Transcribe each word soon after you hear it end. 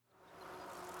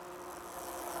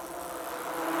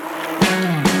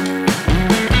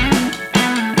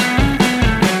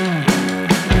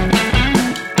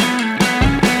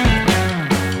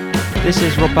This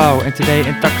is Rob Bau, and today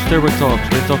in Tux Turbo Talks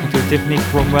we're talking to Tiffany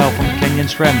Cromwell from Canyon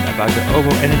SRAM about the OVO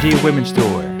Energy Women's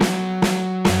Tour.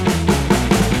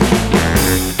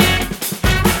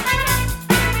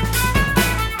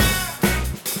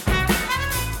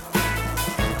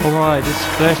 Alright, it's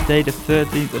Thursday the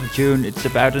 13th of June. It's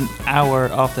about an hour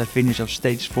after the finish of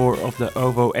stage 4 of the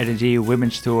OVO Energy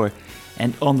Women's Tour.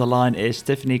 And on the line is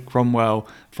Tiffany Cromwell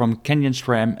from Canyon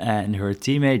SRAM, and her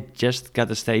teammate just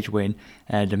got a stage win.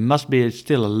 There must be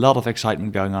still a lot of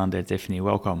excitement going on there, Tiffany.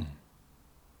 Welcome.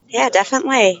 Yeah,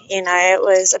 definitely. It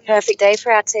was a perfect day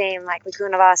for our team. We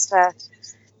couldn't have asked for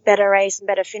better race and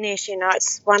better finish.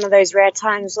 It's one of those rare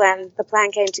times when the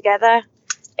plan came together.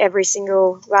 Every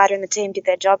single rider in the team did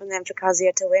their job, and then for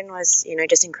Kazia to win was,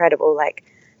 just incredible.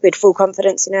 We had full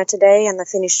confidence in her today, and the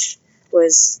finish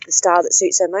was the style that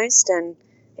suits her most. And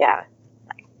yeah,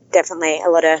 definitely a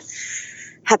lot of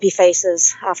happy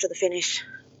faces after the finish.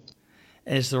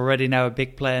 Is there already now a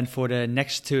big plan for the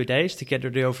next 2 days to get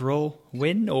the overall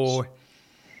win, or?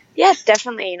 Yeah,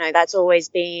 definitely. That's always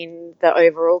been the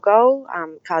overall goal.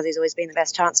 Kazi's always been the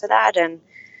best chance for that. And,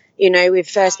 we've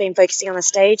first been focusing on the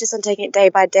stages and taking it day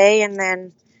by day, and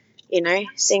then,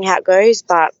 seeing how it goes.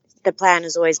 But the plan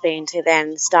has always been to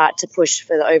then start to push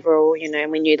for the overall,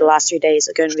 and we knew the last 3 days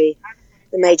were going to be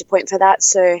the major point for that.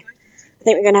 So I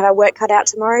think we're going to have our work cut out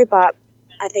tomorrow, but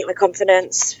I think the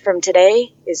confidence from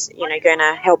today is, going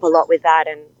to help a lot with that,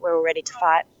 and we're all ready to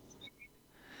fight.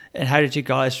 And how did you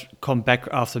guys come back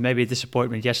after maybe a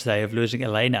disappointment yesterday of losing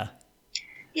Elena?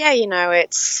 Yeah,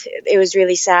 it was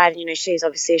really sad. She's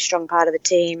obviously a strong part of the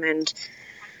team,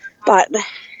 but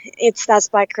that's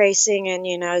bike racing, and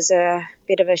it was a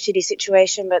bit of a shitty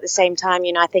situation. But at the same time,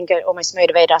 I think it almost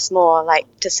motivated us more,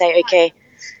 to say, okay,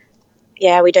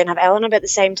 yeah, we don't have Eleanor, but at the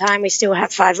same time, we still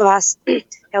have 5 of us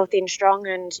healthy and strong,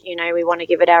 and we want to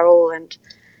give it our all, and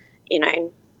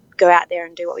go out there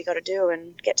and do what we got to do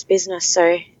and get to business. So,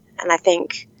 and I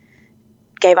think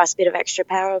gave us a bit of extra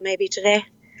power maybe today,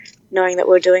 knowing that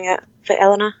we're doing it for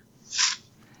Eleanor.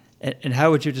 And how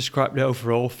would you describe the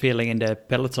overall feeling in the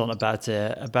peloton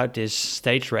about this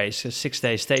stage race, a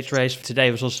 6-day stage race? Today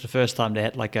was also the first time they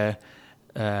had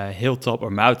a hilltop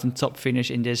or mountaintop finish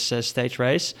in this stage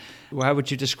race. How would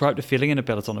you describe the feeling in the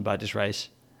peloton about this race?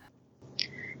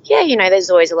 Yeah, there's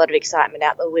always a lot of excitement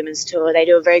out the women's tour. They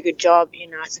do a very good job.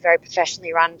 It's a very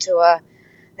professionally run tour.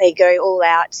 They go all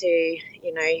out to,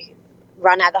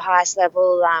 run at the highest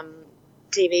level,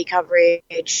 TV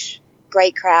coverage,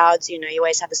 great crowds. You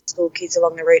always have the school kids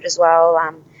along the route as well.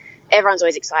 Everyone's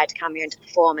always excited to come here and to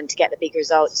perform and to get the big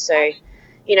results. So,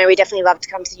 we definitely love to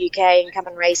come to the UK and come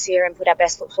and race here and put our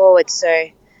best foot forward. So,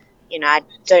 I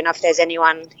don't know if there's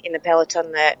anyone in the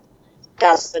peloton that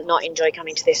does not enjoy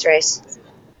coming to this race.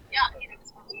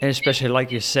 And especially,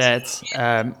 like you said,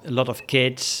 a lot of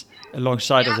kids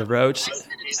alongside of the roads.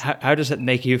 How does that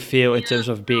make you feel in terms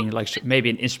of being maybe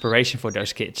an inspiration for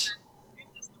those kids?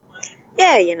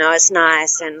 Yeah, it's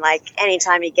nice, and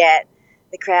anytime you get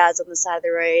the crowds on the side of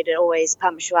the road, it always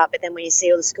pumps you up. But then when you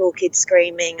see all the school kids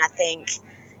screaming, I think,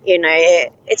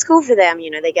 it's cool for them.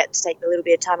 They get to take a little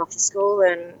bit of time off the school,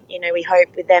 and, we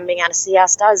hope with them being able to see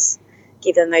us does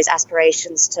give them those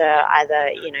aspirations to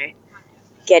either,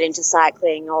 get into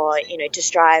cycling or, to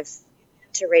strive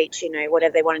to reach,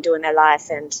 whatever they want to do in their life.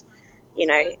 And,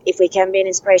 if we can be an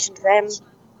inspiration to them,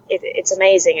 it's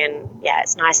amazing. And yeah,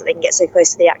 it's nice that they can get so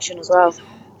close to the action as well.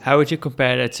 How would you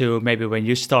compare that to maybe when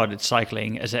you started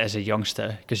cycling as a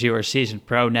youngster? Because you're a seasoned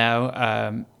pro now.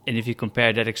 And if you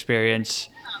compare that experience,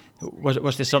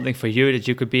 was there something for you that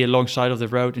you could be alongside of the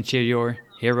road and cheer your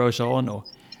heroes on? Or?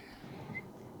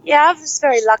 Yeah, I was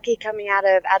very lucky coming out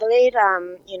of Adelaide.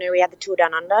 We had the Tour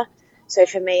Down Under. So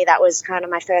for me, that was kind of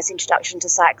my first introduction to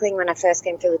cycling when I first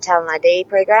came through the Talent ID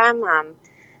program.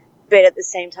 But at the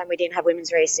same time, we didn't have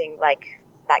women's racing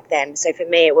back then. So for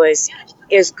me, it was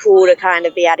cool to kind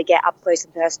of be able to get up close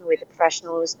and personal with the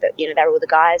professionals. But, they were all the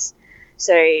guys.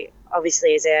 So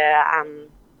obviously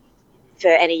for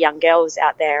any young girls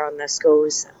out there on the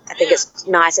schools, I think it's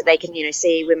nice that they can,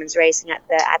 see women's racing at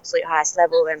the absolute highest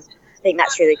level. And I think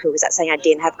that's really cool because that's something I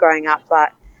didn't have growing up.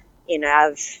 But,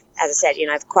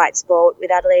 I've quite spoiled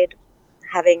with Adelaide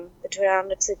having the Tour Down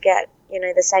Under to get,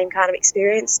 the same kind of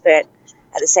experience. But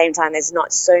at the same time, there's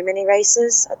not so many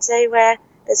races, I'd say, where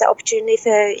there's that opportunity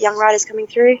for young riders coming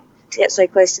through to get so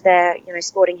close to their,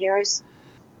 sporting heroes.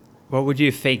 What would you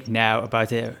think now about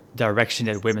the direction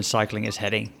that women's cycling is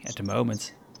heading at the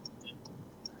moment?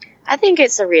 I think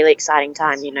it's a really exciting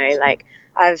time,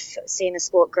 I've seen the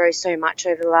sport grow so much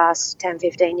over the last 10,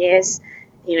 15 years.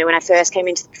 When I first came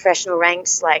into the professional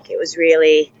ranks, it was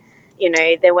really,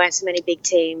 there weren't so many big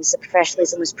teams. The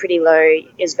professionalism was pretty low.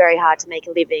 It was very hard to make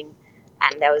a living,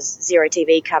 and there was zero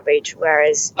TV coverage.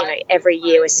 Whereas, every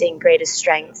year we're seeing greater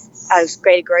strength,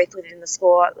 greater growth within the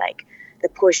sport, like the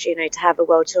push, to have a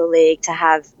World Tour League, to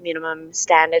have minimum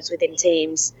standards within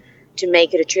teams, to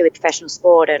make it a truly professional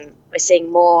sport. And we're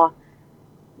seeing more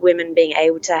women being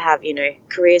able to have,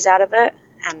 careers out of it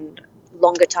and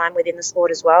longer time within the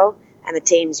sport as well. And the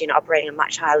teams, operating at a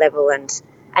much higher level, and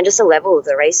just the level of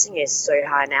the racing is so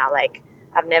high now. Like,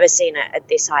 I've never seen it at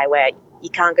this high, where you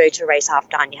can't go to a race half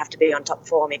done. You have to be on top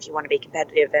form if you want to be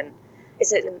competitive. And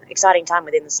it's an exciting time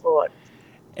within the sport.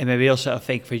 And maybe also, I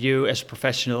think for you as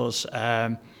professionals,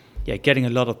 getting a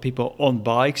lot of people on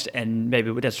bikes, and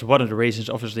maybe that's one of the reasons,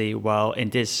 obviously, while in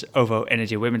this OVO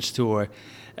Energy Women's Tour,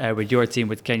 with your team,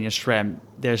 with Canyon SRAM,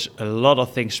 there's a lot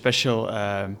of things special,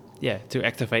 to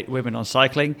activate women on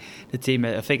cycling. The team,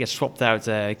 I think, has swapped out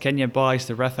Canyon bikes,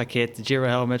 the Rafa kit, the Giro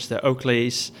helmets, the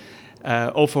Oakleys,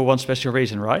 all for one special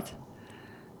reason, right?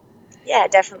 Yeah,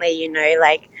 definitely.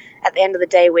 Like, at the end of the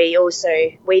day,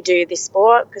 we do this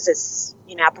sport because it's,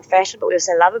 our profession, but we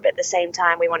also love it. But at the same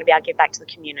time, we want to be able to give back to the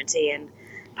community. And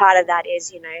part of that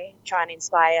is, trying to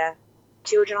inspire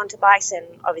children onto bikes. And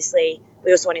obviously,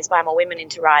 we also want to inspire more women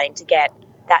into riding to get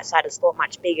that side of the sport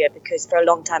much bigger, because for a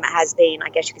long time it has been, I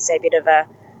guess you could say, a bit of a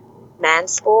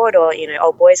man's sport or,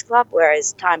 old boys club,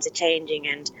 whereas times are changing.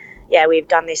 And yeah, we've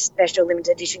done this special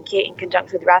limited edition kit in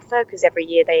conjunction with Rafa, because every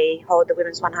year they hold the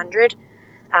Women's 100.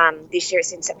 This year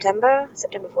it's in September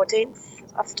 14th,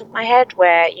 off the top of my head,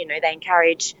 where, they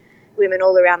encourage women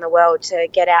all around the world to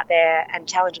get out there and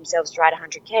challenge themselves to ride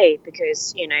 100K,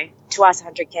 because, to us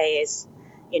 100K is,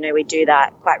 we do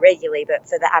that quite regularly, but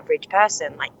for the average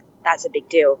person, like, that's a big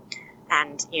deal.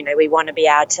 And, we want to be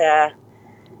able to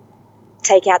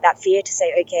take out that fear to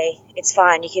say, okay, it's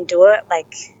fine, you can do it.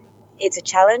 Like, it's a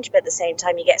challenge, but at the same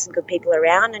time you get some good people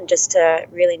around, and just to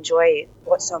really enjoy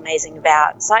what's so amazing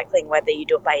about cycling, whether you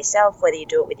do it by yourself, whether you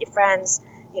do it with your friends,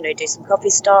 do some coffee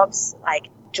stops, like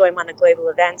join one of the global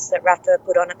events that Rafa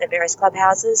put on at the various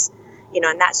clubhouses,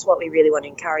 and that's what we really want to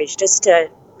encourage, just to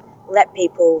let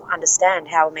people understand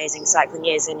how amazing cycling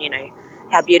is, and,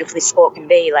 how beautifully sport can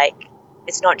be. Like,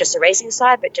 it's not just a racing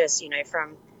side, but just,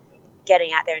 from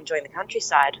getting out there and enjoying the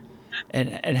countryside.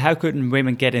 And how could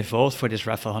women get involved for this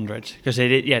Rafa 100? Because they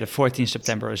did, the 14th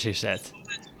September, as you said.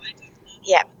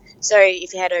 Yeah. So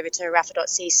if you head over to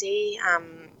rafa.cc,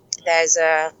 there's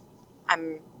a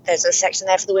section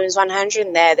there for the Women's 100,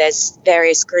 and there's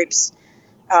various groups,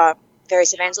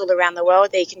 various events all around the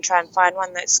world that you can try and find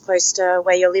one that's close to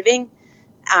where you're living,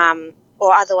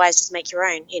 or otherwise just make your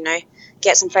own.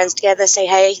 Get some friends together, say,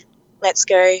 hey, let's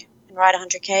go and ride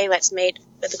 100K. Let's meet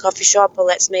at the coffee shop, or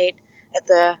let's meet at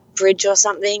the bridge or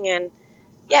something. And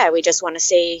yeah, we just want to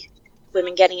see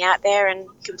women getting out there and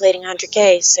completing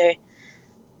 100K. So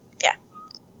yeah,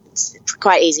 it's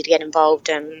quite easy to get involved,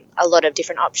 and a lot of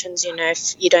different options.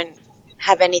 If you don't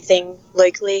have anything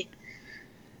locally,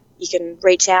 you can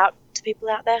reach out to people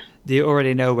out there. Do you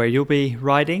already know where you'll be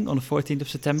riding on the 14th of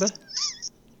September?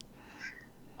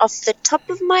 Off the top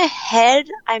of my head,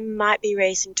 I might be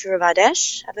racing to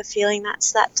Ardèche. I have a feeling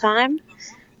that's that time.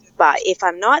 But if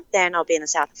I'm not, then I'll be in the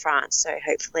south of France. So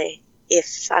hopefully,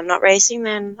 if I'm not racing,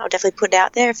 then I'll definitely put it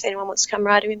out there if anyone wants to come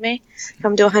riding with me.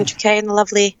 Come do 100K in the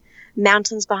lovely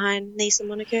mountains behind Nice and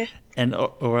Monaco. And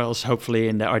or else, hopefully,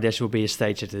 in the Ardèche will be a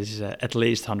stage that is at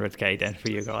least 100K then for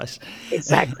you guys.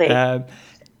 Exactly.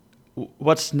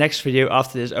 What's next for you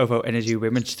after this OVO Energy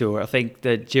Women's Tour? I think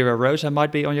the Giro Rosa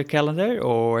might be on your calendar,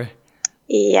 or?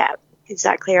 Yeah,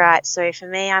 exactly right. So for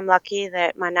me, I'm lucky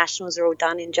that my nationals are all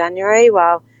done in January,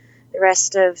 while the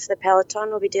rest of the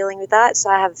peloton will be dealing with that. So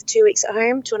I have 2 weeks at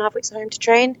home, 2.5 weeks at home to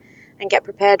train and get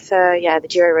prepared for, the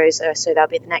Giro Rosa. So that'll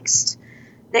be the next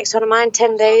one of mine,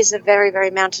 10 days of very,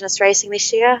 very mountainous racing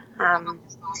this year.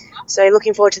 So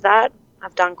looking forward to that.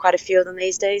 I've done quite a few of them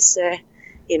these days. So,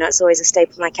 it's always a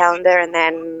staple in my calendar. And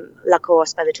then La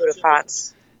Course by the Tour de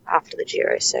France after the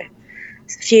Giro. So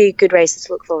it's a few good races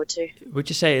to look forward to. Would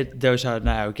you say those are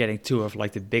now getting two of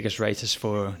like the biggest races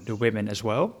for the women as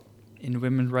well in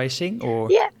women racing? Or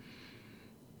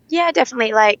yeah,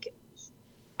 definitely. Like,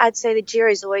 I'd say the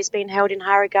Giro's always been held in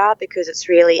high regard because it's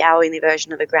really our only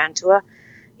version of a Grand Tour.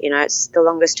 It's the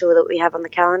longest tour that we have on the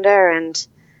calendar, and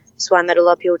it's one that a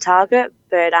lot of people target.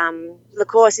 But La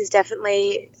Course is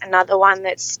definitely another one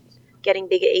that's getting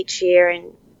bigger each year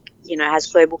and,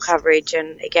 has global coverage.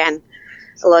 And again,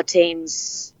 a lot of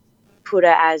teams put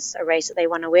it as a race that they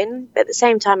want to win. But at the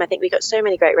same time, I think we've got so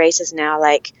many great races now.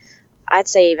 Like, I'd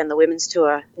say even the Women's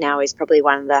Tour now is probably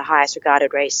one of the highest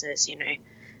regarded races,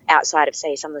 outside of,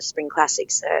 say, some of the spring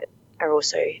classics that are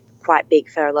also quite big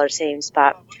for a lot of teams.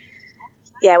 But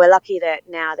yeah, we're lucky that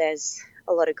now there's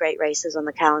a lot of great races on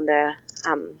the calendar,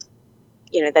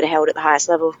 that are held at the highest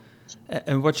level.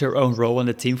 And what's your own role in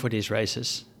the team for these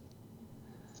races?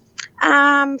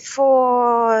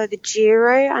 For the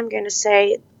Giro, I'm going to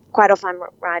say quite often I'm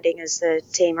riding as the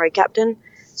team road captain.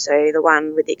 So the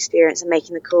one with the experience of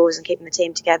making the calls and keeping the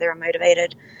team together and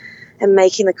motivated and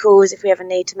making the calls if we ever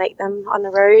need to make them on the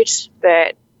road.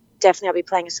 But definitely I'll be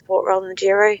playing a support role in the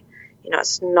Giro.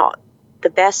 It's not the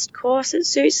best course that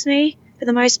suits me for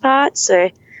the most part. So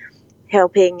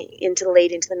helping into the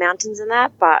lead into the mountains and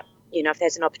that. But, if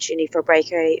there's an opportunity for a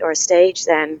breakaway or a stage,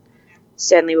 then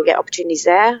certainly we'll get opportunities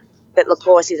there. But La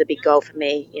Course is a big goal for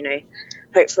me,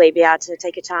 hopefully be able to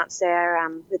take a chance there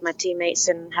with my teammates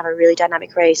and have a really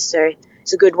dynamic race. So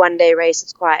it's a good one-day race.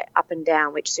 It's quite up and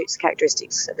down, which suits the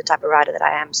characteristics of the type of rider that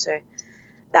I am. So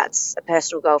that's a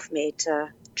personal goal for me to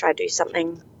try to do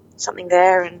something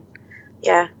there and,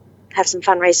 have some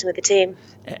fun racing with the team.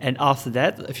 And after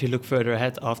that, if you look further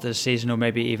ahead after the season or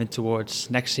maybe even towards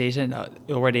next season,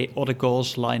 already other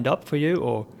goals lined up for you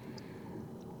or?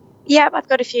 Yeah, I've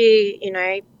got a few,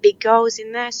 big goals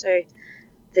in there. So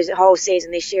the whole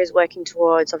season this year is working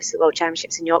towards, obviously, World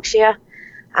Championships in Yorkshire.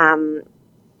 For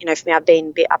me, I've been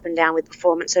a bit up and down with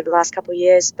performance over the last couple of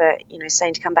years, but,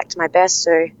 saying to come back to my best.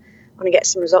 So I want to get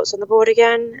some results on the board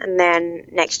again. And then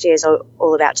next year is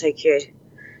all about Tokyo.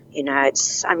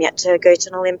 I'm yet to go to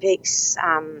an Olympics.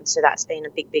 So that's been a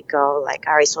big goal. Like,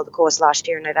 I already saw the course last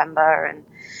year in November.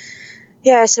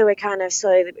 And, so we're kind of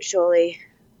slowly but surely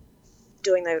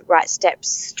doing the right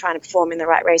steps, trying to perform in the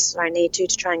right races where I need to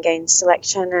try and gain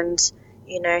selection and,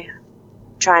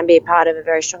 try and be a part of a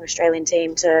very strong Australian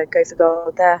team to go for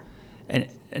gold there. And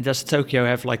does Tokyo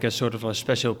have like a sort of a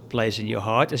special place in your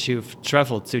heart as you've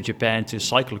traveled to Japan to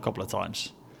cycle a couple of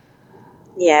times?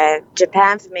 Yeah,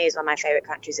 Japan for me is one of my favourite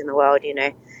countries in the world,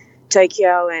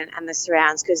 Tokyo and the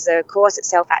surrounds, because the course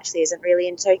itself actually isn't really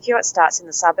in Tokyo. It starts in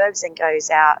the suburbs and goes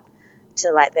out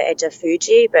to like the edge of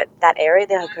Fuji, but that area,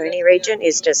 the Hakone region,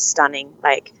 is just stunning.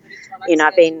 Like,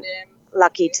 I've been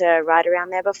lucky to ride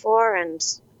around there before, and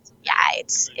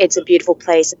it's a beautiful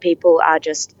place. The people are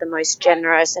just the most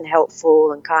generous and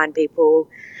helpful and kind people.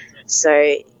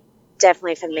 So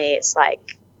definitely for me, it's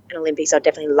like an Olympics I'd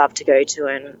definitely love to go to,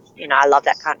 and I love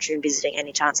that country and visiting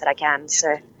any chance that I can.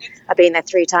 So I've been there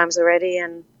 3 times already,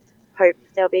 and hope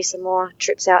there'll be some more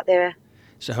trips out there.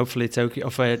 So hopefully Tokyo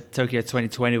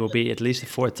 2020 will be at least the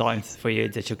 4th time for you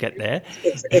that you'll get there.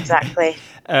 Exactly.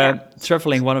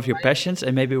 Traveling, one of your passions,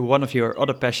 and maybe one of your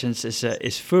other passions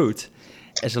is food,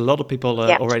 as a lot of people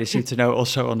already seem to know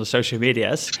also on the social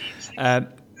medias.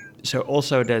 So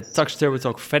also the Tux Turbo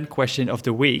Talk fan question of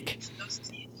the week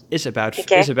is about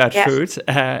food.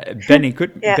 Benny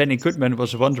Goodman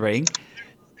was wondering,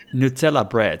 Nutella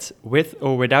bread with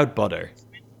or without butter?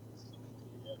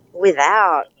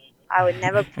 Without. I would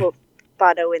never put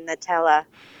butter with Nutella.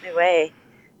 No way.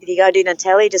 If you go do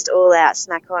Nutella, just all out,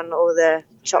 smack on all the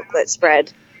chocolate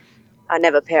spread. I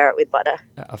never pair it with butter.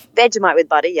 Vegemite with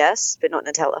butter, yes, but not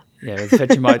Nutella. Yeah,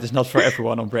 Vegemite is not for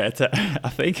everyone on bread, I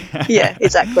think. Yeah,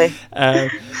 exactly.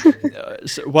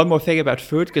 So one more thing about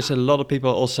food, because a lot of people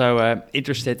also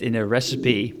interested in a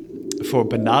recipe for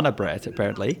banana bread,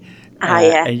 apparently.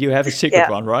 And you have a secret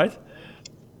one, right?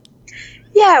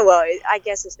 Yeah, well, I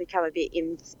guess it's become a bit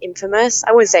infamous.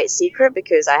 I wouldn't say it's secret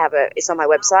because it's on my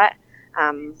website.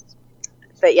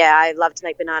 But yeah, I love to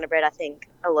make banana bread. I think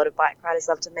a lot of bike riders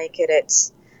love to make it.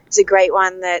 It's a great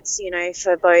one that's,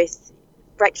 for both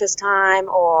breakfast time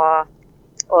or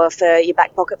for your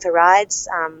back pocket for rides.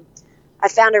 I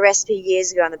found a recipe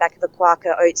years ago on the back of a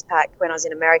Quaker oats pack when I was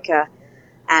in America.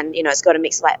 And, it's got a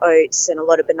mix of like oats and a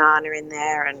lot of banana in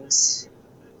there and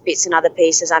bits and other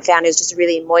pieces. I found it was just a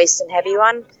really moist and heavy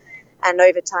one. And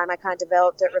over time, I kind of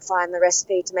developed it, refined the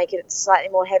recipe to make it slightly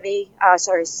more healthy.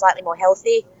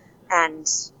 And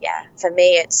yeah, for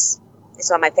me, it's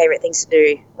one of my favorite things to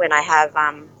do when I have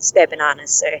spare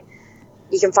bananas. So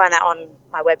you can find that on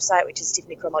my website, which is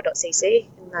tiffanycromwell.cc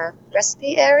in the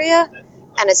recipe area.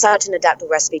 And it's such an adaptable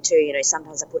recipe too.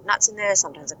 Sometimes I put nuts in there,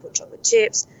 sometimes I put chocolate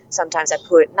chips, sometimes I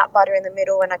put nut butter in the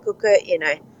middle when I cook it.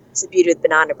 It's the beauty with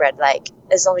banana bread. Like,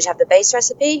 as long as you have the base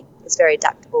recipe, it's very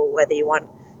adaptable, whether you want,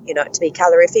 it to be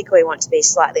calorific or you want it to be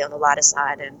slightly on the lighter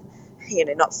side and,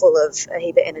 not full of a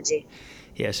heap of energy.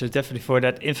 Yeah, so definitely for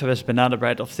that infamous banana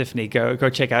bread of Tiffany, go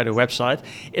check out her website.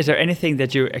 Is there anything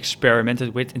that you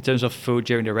experimented with in terms of food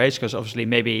during the race? Because obviously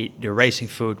maybe the racing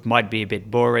food might be a bit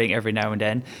boring every now and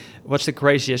then. What's the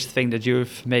craziest thing that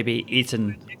you've maybe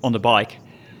eaten on the bike?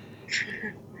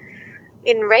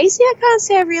 In racing, I can't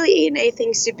say I've really eaten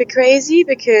anything super crazy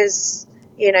because,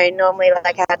 normally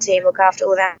like our team look after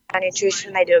all of our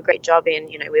nutrition. They do a great job in,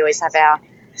 we always have our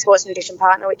sports nutrition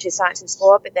partner, which is Science and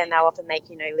Sport, but then they'll often make,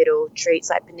 little treats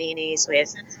like paninis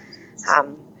with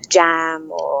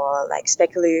jam or like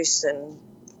speculoos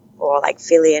or like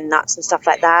Philly and nuts and stuff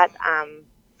like that.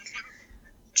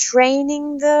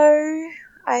 Training though,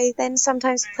 I then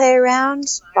sometimes play around,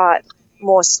 but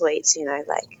more sweets,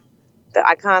 but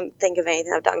I can't think of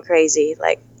anything I've done crazy.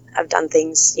 Like I've done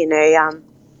things, I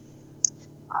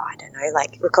don't know,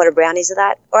 like ricotta brownies or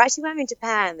that. Or actually when I'm in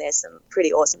Japan, there's some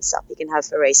pretty awesome stuff you can have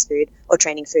for race food or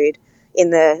training food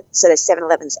so there's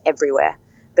 7-Elevens everywhere.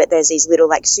 But there's these little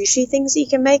like sushi things that you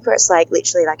can make where it's like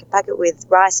literally like a packet with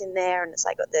rice in there and it's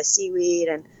like got the seaweed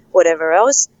and whatever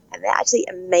else. And they're actually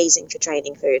amazing for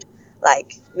training food.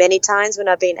 Like many times when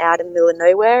I've been out in the middle of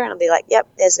nowhere and I'll be like, yep,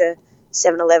 there's a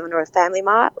 7-Eleven or a Family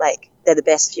Mart, like they're the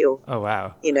best fuel. Oh,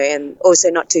 wow. And also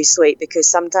not too sweet because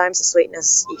sometimes the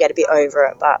sweetness, you get a bit over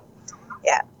it. But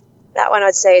yeah, that one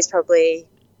I'd say is probably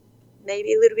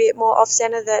maybe a little bit more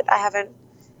off-center that I haven't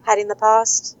had in the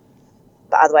past.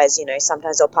 But otherwise,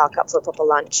 sometimes I'll park up for a proper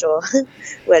lunch or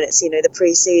when it's, the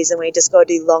pre-season where you just got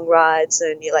to do long rides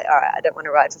and you're like, all right, I don't want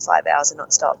to ride for 5 hours and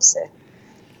not stop. So,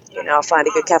 I'll find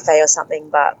a good cafe or something.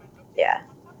 But yeah,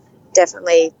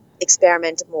 definitely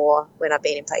experimented more when I've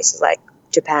been in places like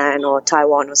Japan or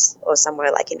Taiwan or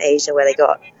somewhere like in Asia where they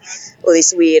got all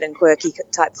this weird and quirky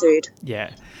type food.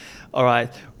 Yeah. All right.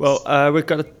 Well, we've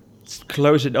got to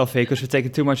close it off here because we're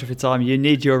taking too much of your time. You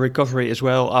need your recovery as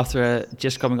well after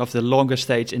just coming off the longest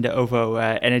stage in the OVO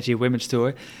Energy Women's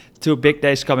Tour. 2 big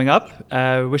days coming up.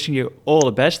 Wishing you all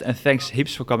the best and thanks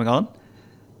heaps for coming on.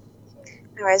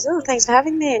 No worries. Thanks for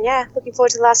having me and looking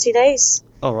forward to the last few days.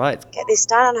 All right. Get this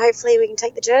done and hopefully we can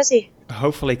take the jersey.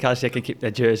 Hopefully Kasia can keep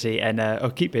that jersey and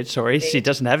keep it. Sorry, she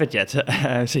doesn't have it yet.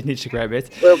 She needs to grab it.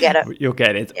 We'll get it. You'll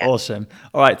get it. Yeah. Awesome.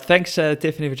 All right. Thanks,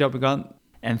 Tiffany, for jumping on.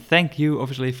 And thank you,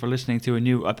 obviously, for listening to a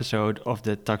new episode of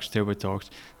the Tux Turbo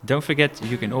Talks. Don't forget,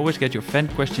 you can always get your fan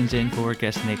questions in for a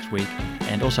guest next week.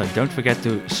 And also, don't forget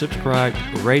to subscribe,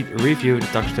 rate, review the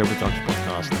Tux Turbo Talks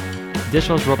podcast. This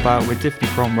was Rob Bauer with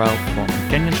Tiffany Cromwell from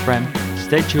Canyon SRAM.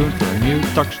 Stay tuned for a new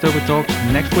Tux Turbo Talks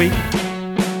next week.